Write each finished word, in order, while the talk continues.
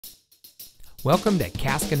Welcome to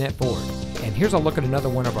Caskinette Ford, and here's a look at another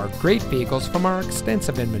one of our great vehicles from our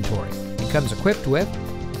extensive inventory. It comes equipped with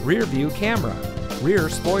rear view camera, rear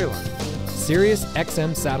spoiler, Sirius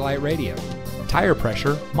XM satellite radio, tire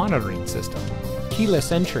pressure monitoring system,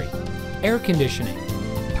 keyless entry, air conditioning,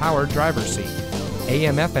 power driver's seat,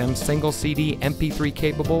 AM/FM single CD MP3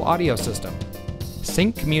 capable audio system,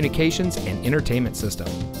 sync communications and entertainment system,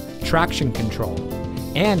 traction control,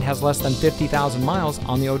 and has less than 50,000 miles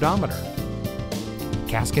on the odometer.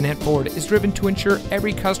 Caskinette Ford is driven to ensure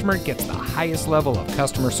every customer gets the highest level of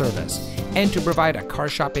customer service and to provide a car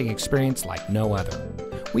shopping experience like no other.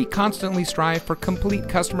 We constantly strive for complete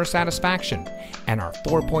customer satisfaction, and our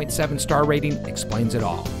 4.7-star rating explains it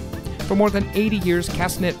all. For more than 80 years,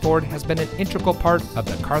 Caskinette Ford has been an integral part of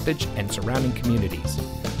the Carthage and surrounding communities.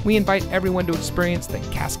 We invite everyone to experience the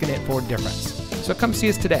Caskinette Ford difference. So come see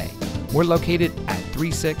us today. We're located at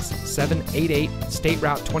 36788 State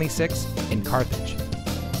Route 26 in Carthage.